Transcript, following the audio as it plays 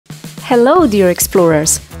Hello, dear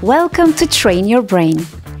explorers! Welcome to Train Your Brain.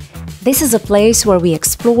 This is a place where we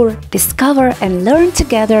explore, discover, and learn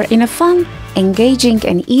together in a fun, engaging,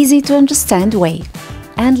 and easy to understand way.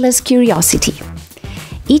 Endless curiosity.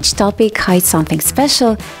 Each topic hides something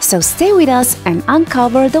special, so stay with us and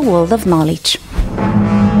uncover the world of knowledge.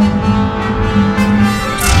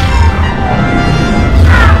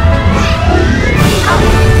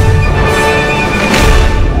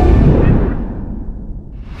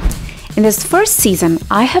 In this first season,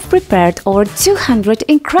 I have prepared over 200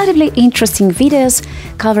 incredibly interesting videos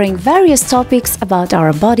covering various topics about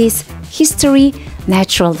our bodies, history,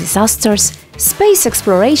 natural disasters, space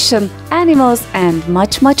exploration, animals, and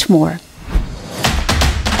much, much more.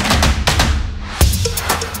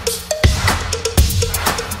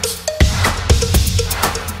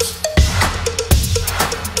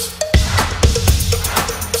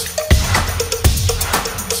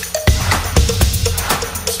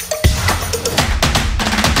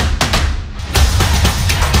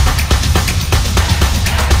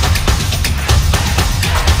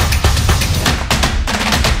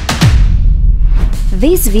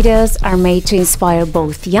 These videos are made to inspire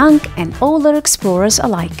both young and older explorers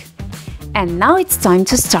alike. And now it's time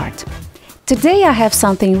to start. Today I have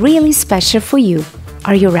something really special for you.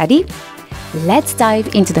 Are you ready? Let's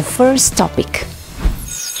dive into the first topic.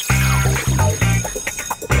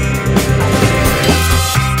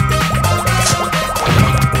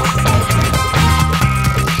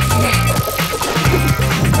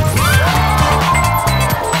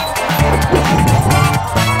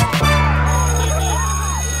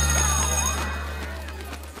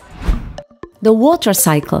 The water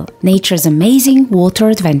cycle, nature's amazing water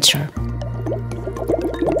adventure.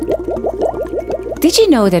 Did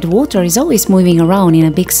you know that water is always moving around in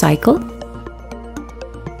a big cycle?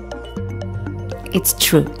 It's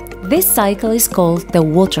true. This cycle is called the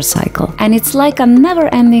water cycle, and it's like a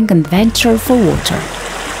never-ending adventure for water.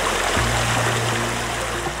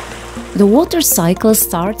 The water cycle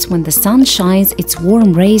starts when the sun shines its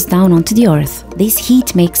warm rays down onto the earth. This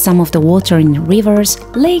heat makes some of the water in rivers,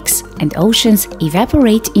 lakes, and oceans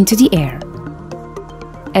evaporate into the air.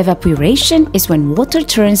 Evaporation is when water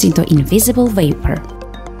turns into invisible vapor.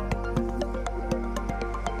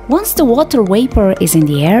 Once the water vapor is in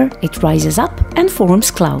the air, it rises up and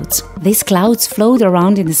forms clouds. These clouds float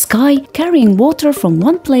around in the sky, carrying water from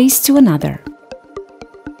one place to another.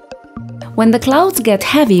 When the clouds get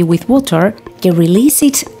heavy with water, they release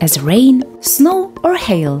it as rain, snow, or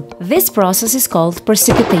hail. This process is called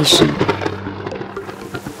precipitation.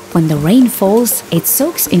 When the rain falls, it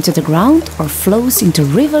soaks into the ground or flows into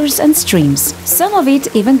rivers and streams. Some of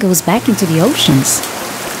it even goes back into the oceans.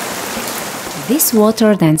 This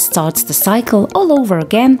water then starts the cycle all over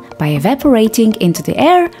again by evaporating into the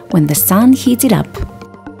air when the sun heats it up.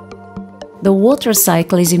 The water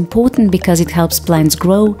cycle is important because it helps plants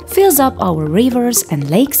grow, fills up our rivers and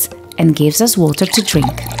lakes, and gives us water to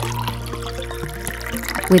drink.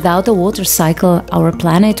 Without the water cycle, our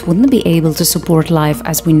planet wouldn't be able to support life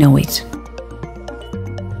as we know it.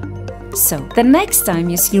 So, the next time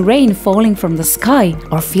you see rain falling from the sky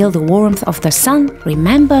or feel the warmth of the sun,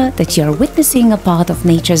 remember that you are witnessing a part of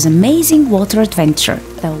nature's amazing water adventure,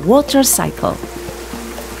 the water cycle.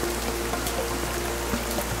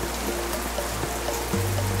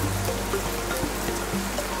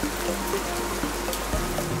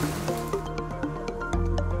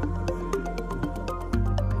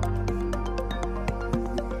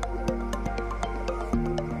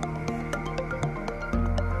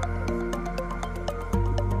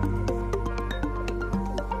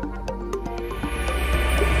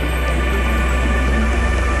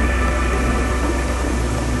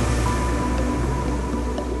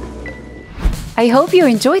 I hope you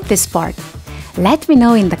enjoyed this part. Let me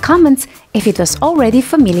know in the comments if it was already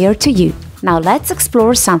familiar to you. Now let's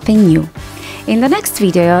explore something new. In the next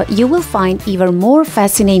video, you will find even more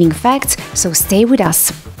fascinating facts, so stay with us.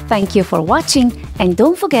 Thank you for watching, and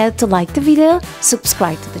don't forget to like the video,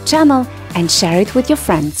 subscribe to the channel, and share it with your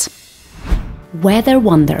friends. Weather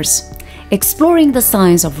wonders. Exploring the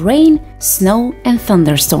signs of rain, snow, and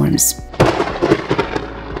thunderstorms.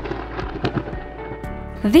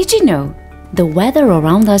 Did you know? The weather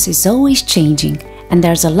around us is always changing, and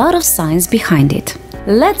there's a lot of science behind it.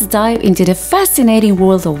 Let's dive into the fascinating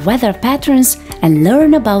world of weather patterns and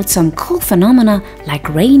learn about some cool phenomena like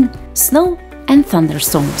rain, snow, and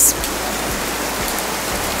thunderstorms.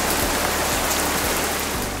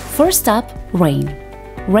 First up, rain.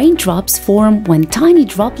 Raindrops form when tiny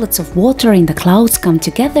droplets of water in the clouds come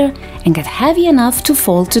together and get heavy enough to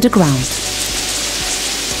fall to the ground.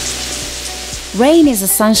 Rain is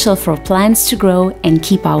essential for plants to grow and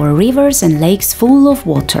keep our rivers and lakes full of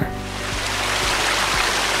water.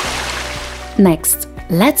 Next,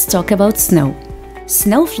 let's talk about snow.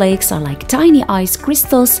 Snowflakes are like tiny ice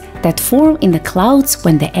crystals that form in the clouds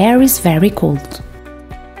when the air is very cold.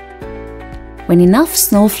 When enough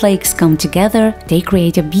snowflakes come together, they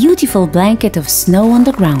create a beautiful blanket of snow on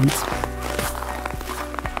the ground.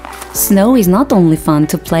 Snow is not only fun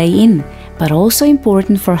to play in, but also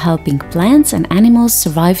important for helping plants and animals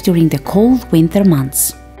survive during the cold winter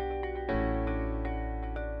months.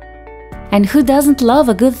 And who doesn't love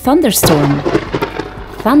a good thunderstorm?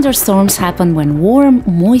 Thunderstorms happen when warm,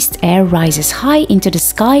 moist air rises high into the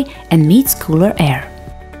sky and meets cooler air.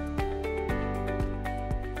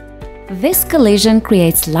 This collision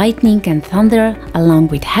creates lightning and thunder along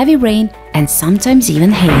with heavy rain and sometimes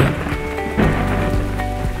even hail.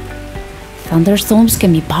 Thunderstorms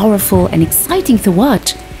can be powerful and exciting to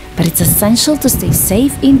watch, but it's essential to stay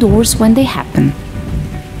safe indoors when they happen.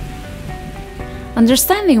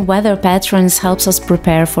 Understanding weather patterns helps us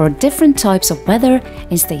prepare for different types of weather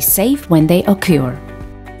and stay safe when they occur.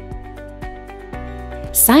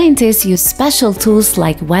 Scientists use special tools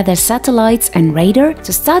like weather satellites and radar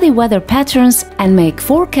to study weather patterns and make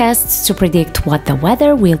forecasts to predict what the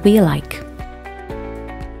weather will be like.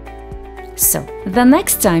 So, the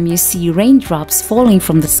next time you see raindrops falling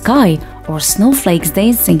from the sky or snowflakes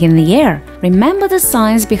dancing in the air, remember the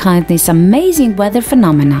science behind this amazing weather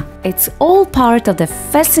phenomena. It's all part of the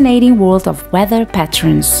fascinating world of weather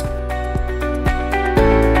patterns.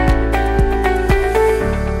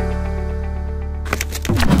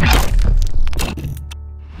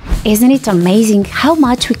 Isn't it amazing how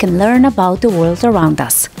much we can learn about the world around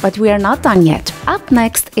us? But we are not done yet. Up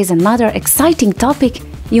next is another exciting topic.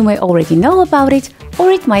 You may already know about it, or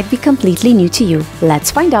it might be completely new to you.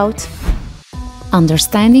 Let's find out.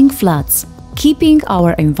 Understanding floods. Keeping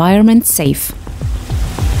our environment safe.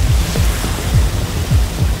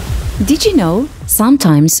 Did you know?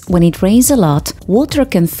 Sometimes when it rains a lot, water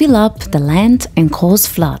can fill up the land and cause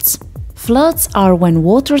floods. Floods are when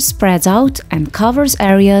water spreads out and covers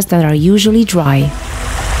areas that are usually dry.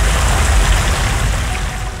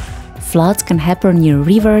 Floods can happen near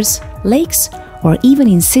rivers, lakes, or even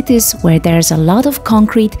in cities where there's a lot of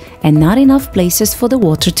concrete and not enough places for the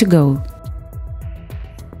water to go.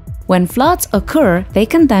 When floods occur, they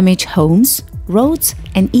can damage homes, roads,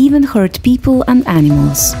 and even hurt people and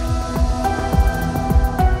animals.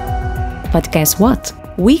 But guess what?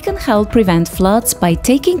 We can help prevent floods by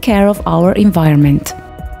taking care of our environment.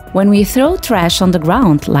 When we throw trash on the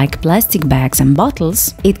ground, like plastic bags and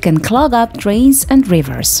bottles, it can clog up drains and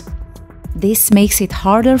rivers. This makes it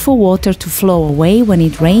harder for water to flow away when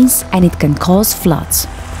it rains, and it can cause floods.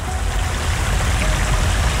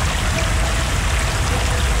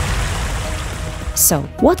 So,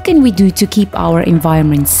 what can we do to keep our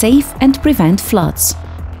environment safe and prevent floods?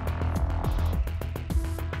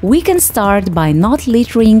 We can start by not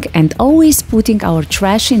littering and always putting our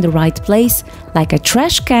trash in the right place, like a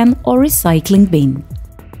trash can or recycling bin.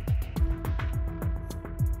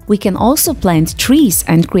 We can also plant trees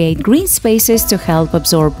and create green spaces to help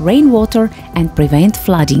absorb rainwater and prevent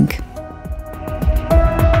flooding.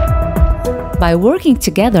 By working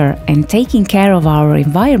together and taking care of our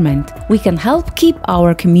environment, we can help keep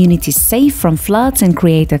our communities safe from floods and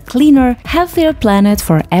create a cleaner, healthier planet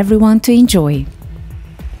for everyone to enjoy.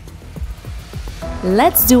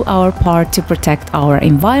 Let's do our part to protect our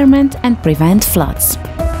environment and prevent floods.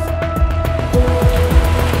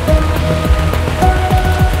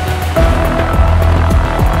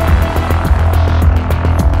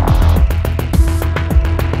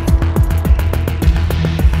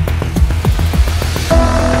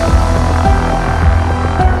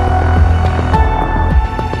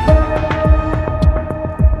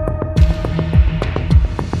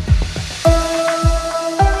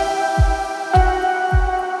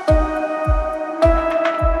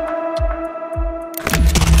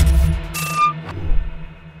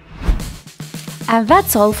 And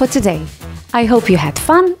that's all for today. I hope you had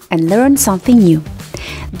fun and learned something new.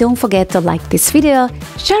 Don't forget to like this video,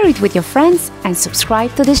 share it with your friends and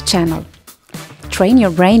subscribe to this channel. Train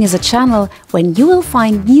Your Brain is a channel when you will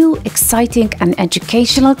find new, exciting and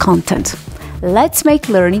educational content. Let's make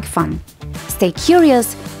learning fun. Stay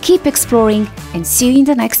curious, keep exploring, and see you in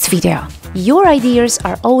the next video. Your ideas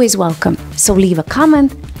are always welcome, so leave a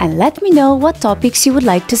comment and let me know what topics you would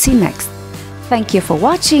like to see next. Thank you for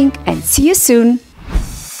watching and see you soon!